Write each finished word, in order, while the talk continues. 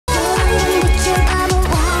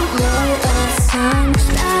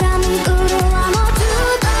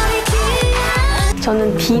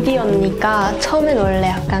디디 언니가 처음엔 원래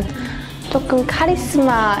약간 조금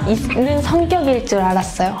카리스마 있는 성격일 줄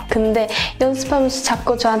알았어요. 근데 연습하면서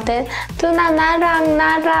자꾸 저한테 누나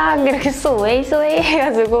나랑 이렇게 소웨이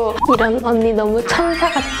해가지고 이런 언니 너무 천사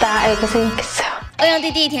같다 이렇게 생각했어요. 欧阳弟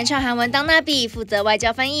弟甜唱韩文当娜比，负责外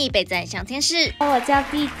交翻译，被赞像天使。我叫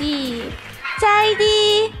弟弟，在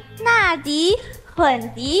地、娜迪、混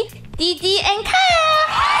迪、弟弟 and 卡，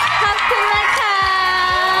好可爱卡。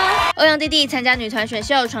欧阳弟弟参加女团选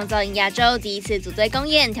秀《创造营亚洲》，第一次组队公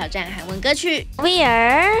演，挑战韩文歌曲。We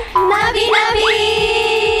are Nabi Nabi.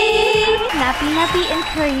 Nabi Nabi in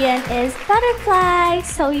Korean is butterfly,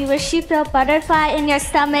 so you wish you feel butterfly in your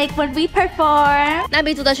stomach when we perform. 娜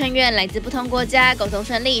比组的成员来自不同国家，沟通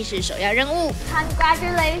顺利是首要任务。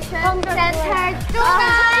Congratulations, Center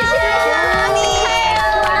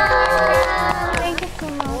Thank you so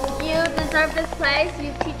much. You deserve this place.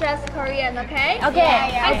 You teach us Korean, okay? Okay.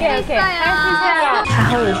 还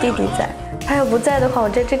好有弟弟在，他要不在的话，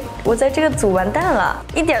我在这个组完蛋了，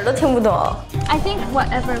一点都听不懂。I think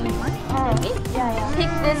whatever we want. Maybe? Pick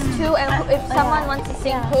this two, and if someone wants to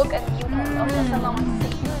sing hook, and you can also someone wants to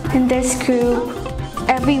sing. In this group,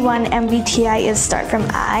 everyone MBTI is start from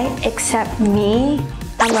I, except me.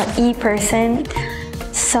 I'm an E person,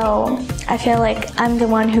 so I feel like I'm the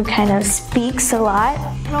one who kind of speaks a lot.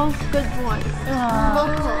 Most good ones.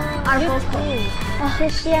 Our vocal.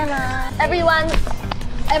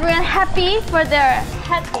 Everyone happy for their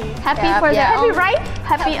happy, right?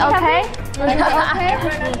 Happy, okay?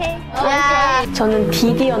 Okay. 저는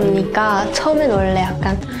디디 언니가 처음엔 원래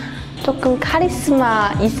약간 조금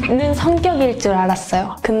카리스마 있는 성격일 줄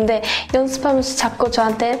알았어요. 근데 연습하면서 자꾸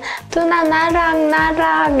저한테 누나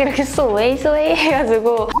나랑 이렇게 소웨이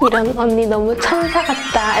해가지고 이런 언니 너무 천사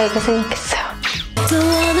같다 이렇게 생각했어요.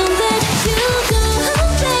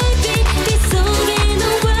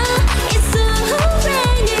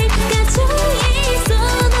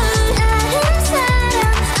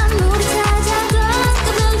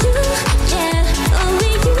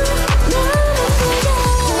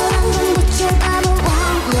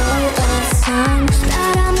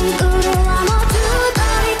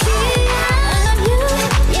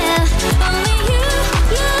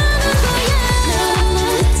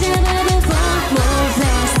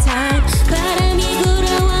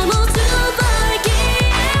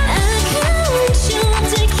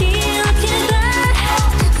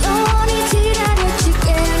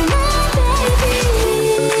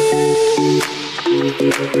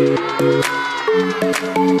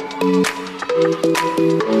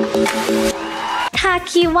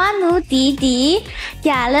คิดว่าหนูดีอ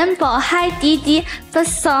ย่าลืมบอกให้ดีประ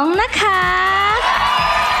สงค์นะคะ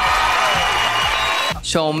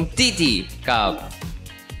ชมดีดีกับ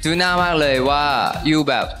จูน่ามากเลยว่ายู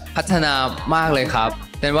แบบพัฒนามากเลยครับ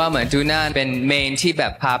แต่ว่าเหมือนจูน่าเป็นเมนที่แบ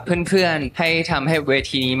บพาเพื่อนๆให้ทำให้เว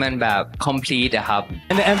ทีนี้มันแบบ complete อะครับ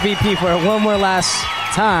And the MVP for one more last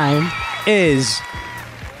time is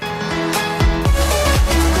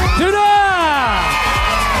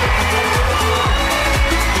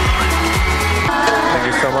Thank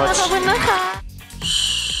you so much.